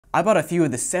I bought a few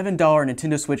of the $7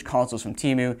 Nintendo Switch consoles from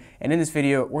Temu, and in this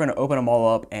video, we're gonna open them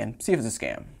all up and see if it's a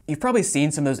scam. You've probably seen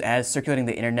some of those ads circulating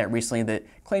the internet recently that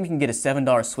claim you can get a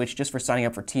 $7 Switch just for signing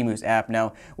up for Temu's app.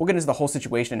 Now, we'll get into the whole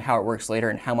situation and how it works later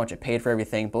and how much I paid for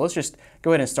everything, but let's just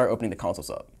go ahead and start opening the consoles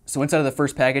up. So inside of the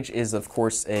first package is, of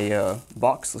course, a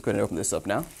box. Let's go ahead and open this up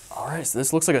now. All right, so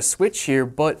this looks like a Switch here,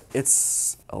 but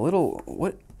it's a little,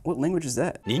 what language is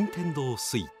that? Nintendo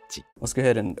Switch. Let's go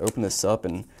ahead and open this up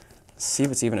and see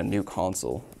if it's even a new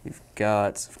console. We've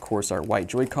got, of course, our white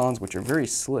Joy-Cons, which are very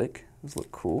slick. Those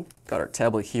look cool. Got our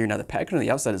tablet here. Now the packaging on the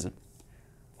outside is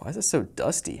why is it so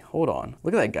dusty? Hold on.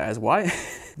 Look at that, guys. Why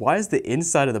is the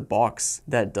inside of the box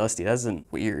that dusty? That isn't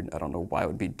weird. I don't know why it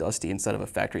would be dusty inside of a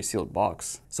factory sealed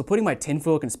box. So putting my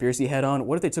tinfoil conspiracy hat on,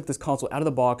 what if they took this console out of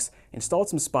the box, installed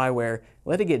some spyware,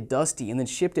 let it get dusty, and then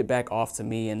shipped it back off to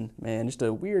me? And man, just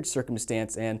a weird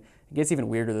circumstance, and it gets even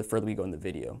weirder the further we go in the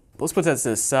video. But let's put that to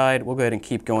the side. We'll go ahead and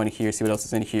keep going here, see what else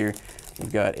is in here.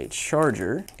 We've got a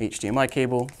charger, HDMI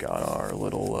cable, got our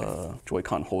little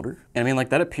Joy-Con holder. And I mean, like,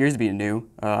 that appears to be new.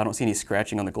 I don't see any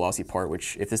scratching on the glossy part,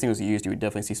 which if this thing was used, you would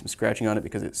definitely see some scratching on it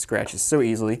because it scratches so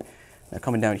easily. Now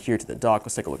coming down here to the dock,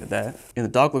 let's take a look at that. And the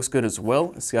dock looks good as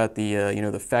well. It's got the, you know,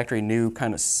 the factory new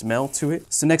kind of smell to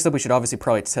it. So next up, we should obviously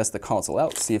probably test the console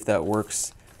out, see if that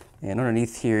works. And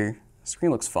underneath here, the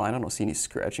screen looks fine. I don't see any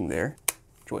scratching there.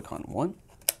 Joy-Con 1,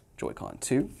 Joy-Con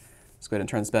 2. Let's go ahead and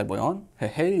turn this bad boy on.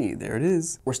 Hey, there it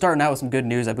is. We're starting out with some good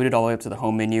news. I booted all the way up to the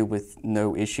home menu with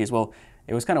no issues. Well,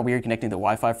 it was kind of weird connecting to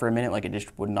Wi-Fi for a minute, like it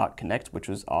just would not connect, which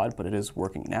was odd, but it is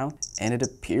working now. And it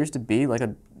appears to be like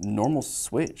a normal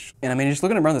Switch. And I mean, just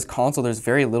looking around this console, there's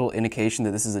very little indication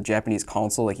that this is a Japanese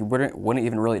console. Like you wouldn't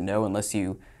even really know unless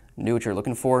you knew what you're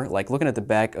looking for. Like looking at the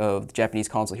back of the Japanese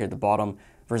console here at the bottom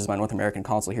versus my North American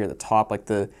console here at the top, like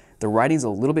the writing's a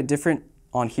little bit different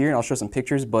on here, and I'll show some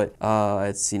pictures, but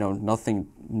it's, you know, nothing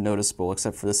noticeable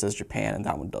except for this says Japan and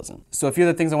that one doesn't. So a few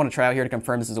of the things I want to try out here to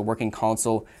confirm this is a working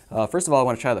console. First of all, I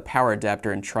want to try the power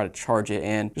adapter and try to charge it,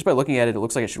 and just by looking at it, it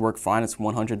looks like it should work fine. It's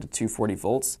 100 to 240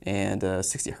 volts and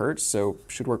 60 hertz, so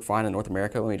should work fine in North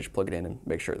America. Let me just plug it in and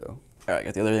make sure though. All right,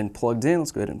 got the other end plugged in.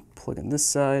 Let's go ahead and plug in this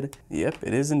side. Yep,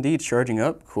 it is indeed charging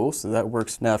up. Cool, so that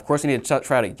works. Now, of course, I need to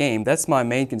try out a game. That's my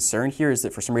main concern here, is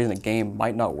that for some reason a game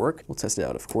might not work. We'll test it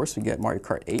out, of course. We got Mario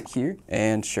Kart 8 here,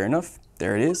 and sure enough,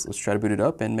 there it is. Let's try to boot it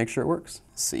up and make sure it works.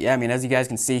 So yeah, I mean, as you guys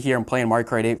can see here, I'm playing Mario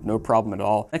Kart 8, no problem at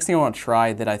all. Next thing I want to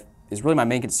try that is really my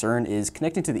main concern is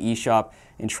connecting to the eShop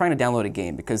and trying to download a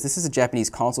game, because this is a Japanese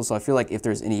console, so I feel like if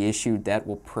there's any issue, that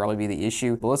will probably be the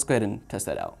issue. But let's go ahead and test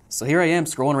that out. So here I am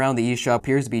scrolling around the eShop.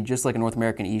 Appears to be just like a North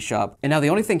American eShop. And now the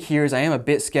only thing here is I am a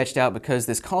bit sketched out because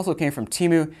this console came from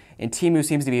Temu, and Temu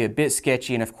seems to be a bit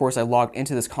sketchy. And of course, I logged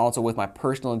into this console with my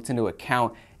personal Nintendo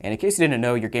account. And in case you didn't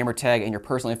know, your gamer tag and your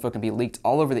personal info can be leaked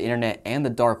all over the internet and the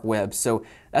dark web. So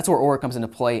that's where Aura comes into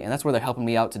play, and that's where they're helping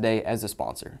me out today as a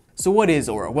sponsor. So what is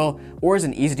Aura? Well, Aura is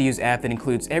an easy-to-use app that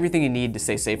includes everything you need to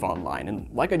stay safe online. And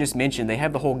like I just mentioned, they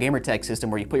have the whole gamer tag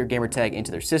system where you put your gamer tag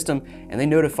into their system and they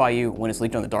notify you when it's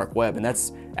leaked on the dark web. And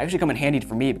that's actually come in handy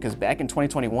for me because back in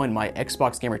 2021, my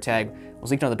Xbox gamer tag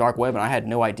was leaked on the dark web and I had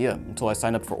no idea until I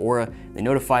signed up for Aura. They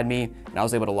notified me and I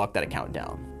was able to lock that account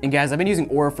down. And guys, I've been using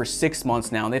Aura for 6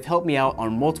 months now, and they've helped me out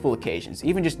on multiple occasions.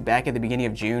 Even just back at the beginning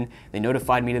of June, they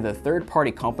notified me that the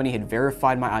third-party company had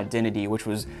verified my identity, which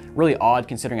was really odd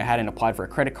considering I hadn't applied for a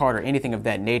credit card or anything of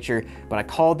that nature. But I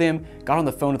called them, got on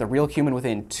the phone with a real human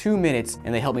within 2 minutes,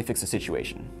 and they helped me fix the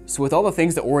situation. So with all the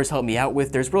things that Aura's helped me out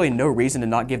with, there's really no reason to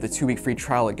not give the 2-week free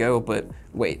trial a go, but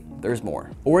wait, there's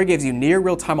more. Aura gives you near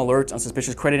real-time alerts on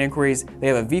suspicious credit inquiries. They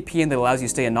have a VPN that allows you to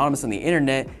stay anonymous on the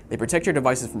internet. They protect your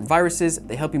devices from viruses.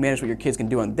 They help you manage what your kids can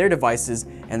do on their devices,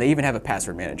 and they even have a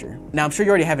password manager. Now, I'm sure you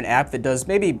already have an app that does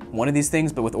maybe one of these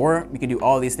things, but with Aura, you can do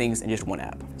all of these things in just one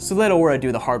app. So let Aura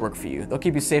do the hard work for you. They'll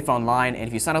keep you safe online, and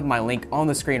if you sign up with my link on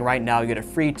the screen right now, you get a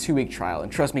free 2-week trial.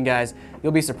 And trust me, guys,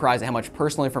 you'll be surprised at how much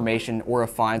personal information Aura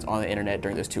finds on the internet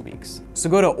during those 2 weeks. So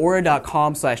go to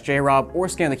aura.com/jrob or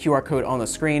scan the QR code on the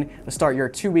screen to start your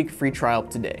 2-week free trial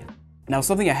today. Now,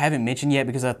 something I haven't mentioned yet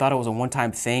because I thought it was a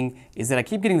one-time thing is that I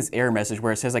keep getting this error message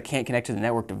where it says I can't connect to the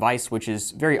network device, which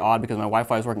is very odd because my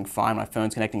Wi-Fi is working fine, my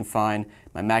phone's connecting fine,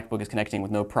 my MacBook is connecting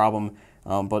with no problem.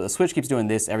 But the Switch keeps doing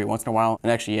this every once in a while.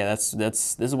 And actually, yeah,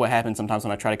 this is what happens sometimes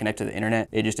when I try to connect to the internet.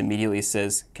 It just immediately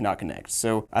says cannot connect.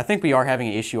 So I think we are having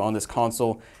an issue on this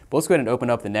console. But let's go ahead and open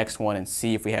up the next one and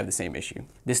see if we have the same issue.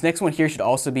 This next one here should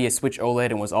also be a Switch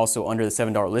OLED and was also under the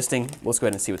 $7 listing. Let's go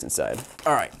ahead and see what's inside.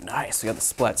 All right, nice. We got the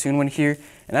Splatoon one here.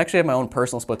 And I actually have my own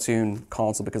personal Splatoon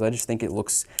console because I just think it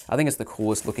looks, I think it's the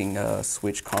coolest looking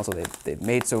Switch console they've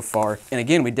made so far. And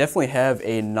again, we definitely have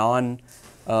a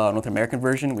North American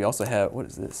version. We also have, what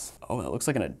is this? Oh, that looks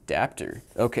like an adapter.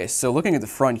 Okay, so looking at the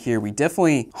front here, we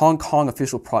definitely, Hong Kong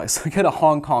official product. So we got a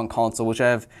Hong Kong console, which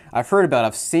I've heard about.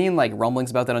 I've seen like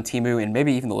rumblings about that on Temu, and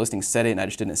maybe even the listing said it and I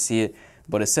just didn't see it,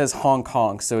 but it says Hong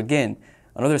Kong. So again,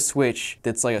 another Switch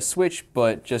that's like a Switch,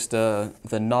 but just the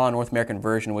non-North American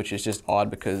version, which is just odd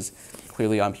because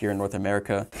clearly I'm here in North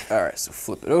America. All right, so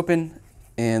flip it open.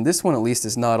 And this one at least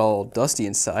is not all dusty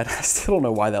inside. I still don't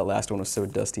know why that last one was so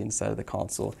dusty inside of the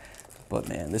console. But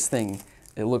man, this thing,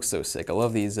 it looks so sick. I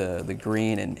love these, the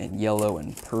green and yellow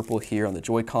and purple here on the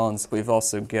Joy-Cons. We've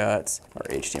also got our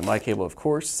HDMI cable, of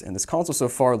course. And this console so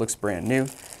far looks brand new.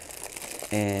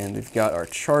 And we've got our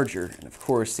charger. And of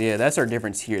course, yeah, that's our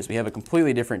difference here is we have a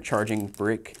completely different charging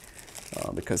brick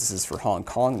because this is for Hong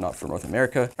Kong, not for North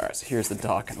America. All right, so here's the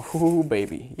dock, and oh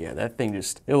baby, yeah, that thing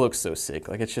just, it looks so sick.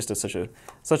 Like it's just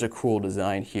such a cool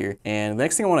design here. And the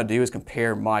next thing I want to do is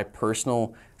compare my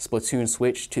personal Splatoon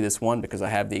Switch to this one because I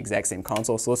have the exact same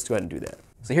console, so let's go ahead and do that.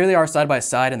 So here they are side by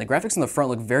side, and the graphics on the front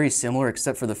look very similar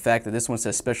except for the fact that this one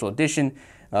says Special Edition,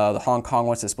 the Hong Kong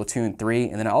one says Splatoon 3,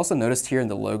 and then I also noticed here in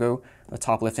the logo, the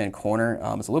top left-hand corner,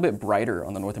 it's a little bit brighter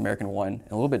on the North American one,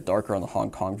 and a little bit darker on the Hong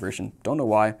Kong version. Don't know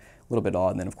why, a little bit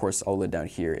odd, and then of course OLED down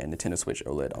here and Nintendo Switch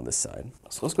OLED on this side.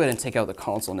 So let's go ahead and take out the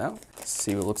console now,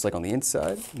 see what it looks like on the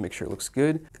inside, make sure it looks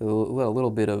good. A little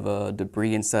bit of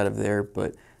debris inside of there,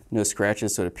 but no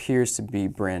scratches, so it appears to be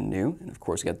brand new. And of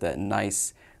course, we got that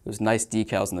those nice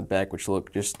decals in the back, which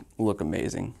look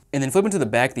amazing. And then flipping to the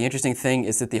back, the interesting thing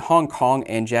is that the Hong Kong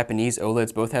and Japanese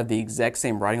OLEDs both have the exact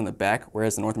same writing on the back,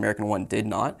 whereas the North American one did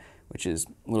not, which is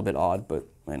a little bit odd, but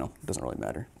I know, it doesn't really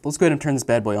matter. But let's go ahead and turn this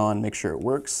bad boy on, make sure it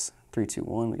works. 3, 2,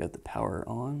 1, we got the power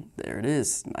on. There it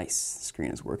is, nice, the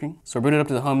screen is working. So we're booted up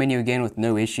to the home menu again with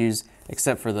no issues,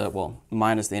 except for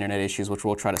minus the internet issues, which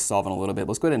we'll try to solve in a little bit.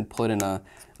 Let's go ahead and put in a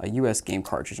US game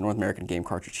cartridge, a North American game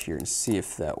cartridge here and see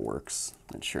if that works.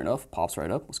 And sure enough, pops right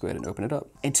up. Let's go ahead and open it up.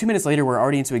 And 2 minutes later, we're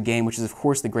already into a game, which is of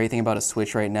course the great thing about a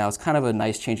Switch right now. It's kind of a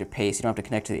nice change of pace. You don't have to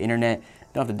connect to the internet, you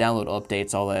don't have to download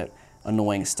updates, all that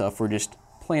annoying stuff. We're just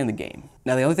playing the game.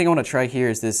 Now the only thing I want to try here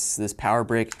is this power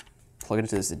brick, plug it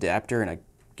into this adapter, and I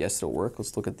guess it'll work.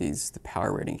 Let's look at the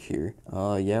power rating here.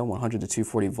 Yeah, 100 to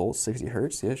 240 volts, 60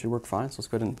 hertz. Yeah, it should work fine. So let's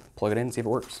go ahead and plug it in and see if it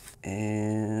works.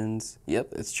 And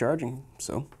yep, it's charging.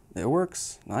 So it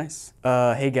works, nice.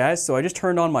 Hey guys, so I just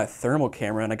turned on my thermal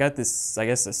camera and I got this, I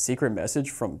guess, a secret message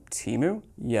from Temu.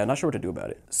 Yeah, not sure what to do about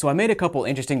it. So I made a couple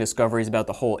interesting discoveries about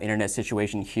the whole internet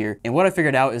situation here. And what I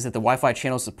figured out is that the Wi-Fi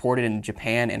channels supported in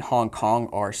Japan and Hong Kong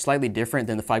are slightly different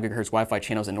than the 5 gigahertz Wi-Fi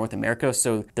channels in North America.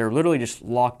 So they're literally just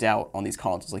locked out on these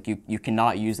consoles. Like you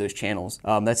cannot use those channels.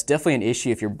 That's definitely an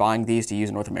issue if you're buying these to use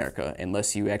in North America,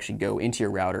 unless you actually go into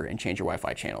your router and change your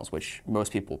Wi-Fi channels, which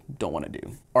most people don't want to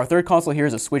do. Our third console here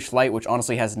is a Switch Lite, which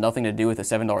honestly has nothing to do with a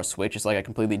 $7 Switch. It's like a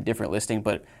completely different listing,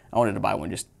 but I wanted to buy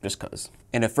one just cause.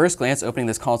 And at first glance, opening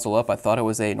this console up, I thought it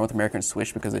was a North American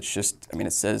Switch because it's just, I mean,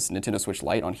 it says Nintendo Switch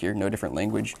Lite on here, no different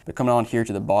language. But coming on here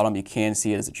to the bottom, you can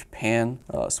see it as a Japan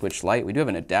Switch Lite. We do have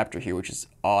an adapter here, which is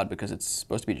odd because it's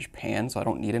supposed to be Japan, so I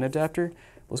don't need an adapter.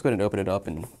 But let's go ahead and open it up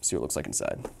and see what it looks like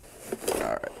inside. All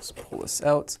right, let's pull this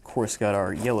out. Of course, got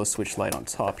our yellow Switch Lite on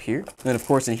top here. And then of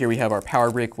course in here we have our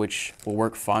power brick, which will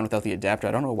work fine without the adapter.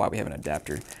 I don't know why we have an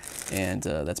adapter. And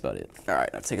that's about it. All right,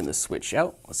 I've taken this Switch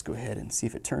out. Let's go ahead and see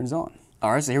if it turns on.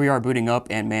 All right, so here we are booting up,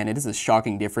 and man, it is a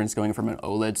shocking difference going from an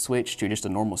OLED Switch to just a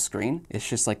normal screen. It's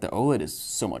just like the OLED is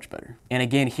so much better. And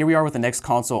again, here we are with the next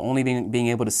console only being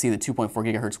able to see the 2.4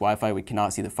 gigahertz Wi-Fi. We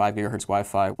cannot see the 5 gigahertz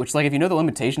Wi-Fi, which, like, if you know the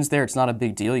limitations there, it's not a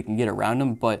big deal. You can get around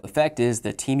them, but the fact is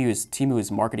that Temu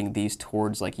is marketing these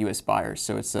towards like US buyers,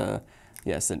 so it's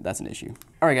yes, that's an issue.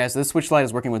 All right, guys, so this Switch Lite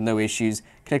is working with no issues,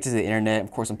 connected to the internet. Of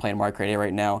course, I'm playing Mario Kart 8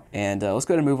 right now, and let's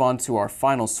go ahead and move on to our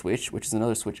final Switch, which is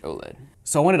another Switch OLED.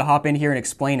 So I wanted to hop in here and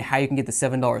explain how you can get the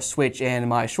 $7 Switch, and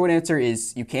my short answer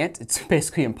is you can't. It's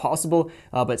basically impossible,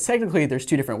 but technically there's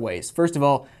 2 different ways. First of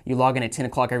all, you log in at 10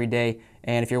 o'clock every day,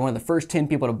 and if you're one of the first 10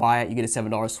 people to buy it, you get a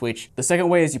 $7 Switch. The second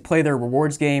way is you play their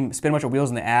rewards game, spin a bunch of wheels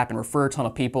in the app, and refer a ton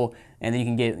of people, and then you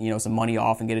can get, you know, some money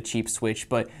off and get a cheap Switch.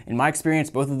 But in my experience,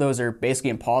 both of those are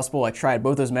basically impossible. I tried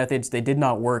both those methods, they did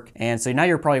not work. And so now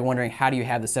you're probably wondering, how do you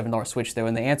have the $7 Switch though?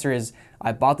 And the answer is,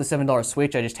 I bought the $7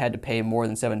 Switch, I just had to pay more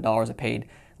than $7. I paid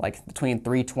like between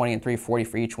 $320 and $340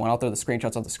 for each one. I'll throw the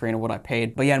screenshots on the screen of what I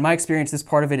paid. But yeah, in my experience, this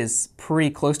part of it is pretty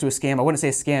close to a scam. I wouldn't say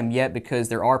a scam yet because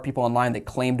there are people online that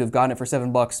claim to have gotten it for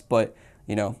 $7, but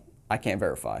you know, I can't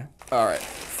verify. All right,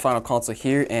 final console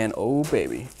here, and oh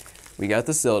baby, we got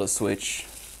the Zelda Switch.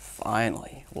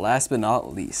 Finally, last but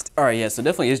not least. All right, yeah, so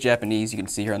definitely is Japanese. You can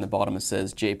see here on the bottom it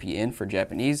says JPN for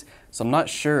Japanese. So I'm not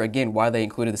sure, again, why they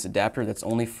included this adapter that's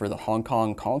only for the Hong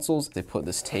Kong consoles. They put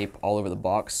this tape all over the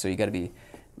box, so you got to be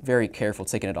very careful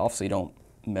taking it off so you don't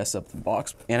mess up the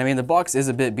box. And I mean, the box is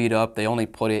a bit beat up. They only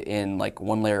put it in like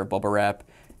one layer of bubble wrap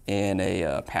in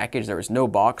a package. There was no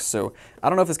box, so I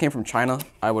don't know if this came from China.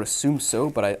 I would assume so,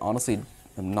 but I honestly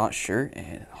am not sure.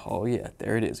 And oh yeah,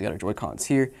 there it is. We got our Joy-Cons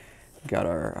here. We got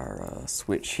our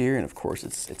Switch here, and of course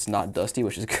it's not dusty,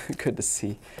 which is good to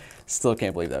see. Still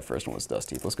can't believe that first one was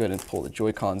dusty. Let's go ahead and pull the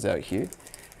Joy-Cons out here.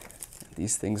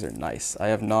 These things are nice. I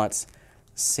have not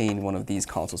seen one of these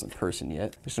consoles in person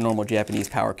yet. Just a normal Japanese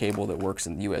power cable that works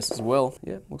in the US as well.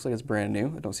 Yeah, looks like it's brand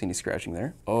new. I don't see any scratching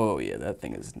there. Oh yeah, that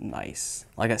thing is nice.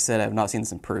 Like I said, I have not seen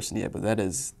this in person yet, but that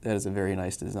is a very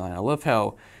nice design. I love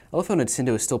how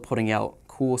Nintendo is still putting out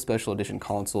cool special edition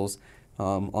consoles.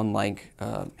 Unlike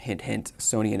hint hint,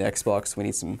 Sony and Xbox, we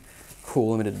need some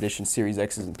cool limited edition Series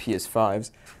X's and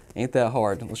PS5s. Ain't that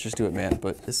hard. Let's just do it, man.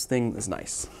 But this thing is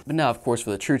nice. But now, of course, for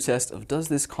the true test of does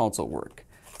this console work?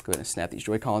 Go ahead and snap these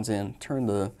Joy-Cons in,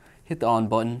 hit the on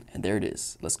button, and there it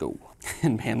is. Let's go.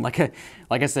 And man, like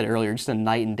I said earlier, just a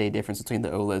night and day difference between the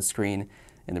OLED screen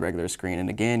and the regular screen. And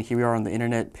again, here we are on the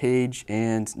internet page,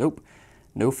 and nope,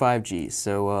 no 5G.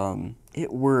 So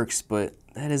it works, but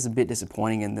that is a bit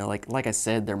disappointing. And like I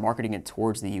said, they're marketing it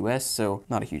towards the US, so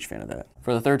not a huge fan of that.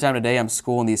 For the third time today, I'm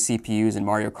schooling these CPUs in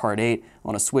Mario Kart 8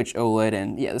 on a Switch OLED,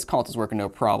 and yeah, this console's working no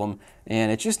problem.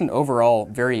 And it's just an overall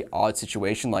very odd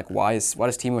situation. Like, why does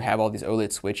Temu have all these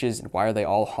OLED Switches, and why are they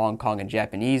all Hong Kong and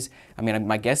Japanese? I mean,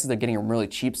 my guess is they're getting them really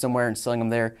cheap somewhere and selling them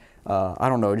there. I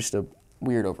don't know, just a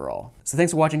weird overall. So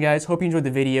thanks for watching, guys. Hope you enjoyed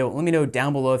the video. Let me know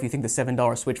down below if you think the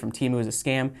 $7 Switch from Temu is a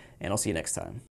scam, and I'll see you next time.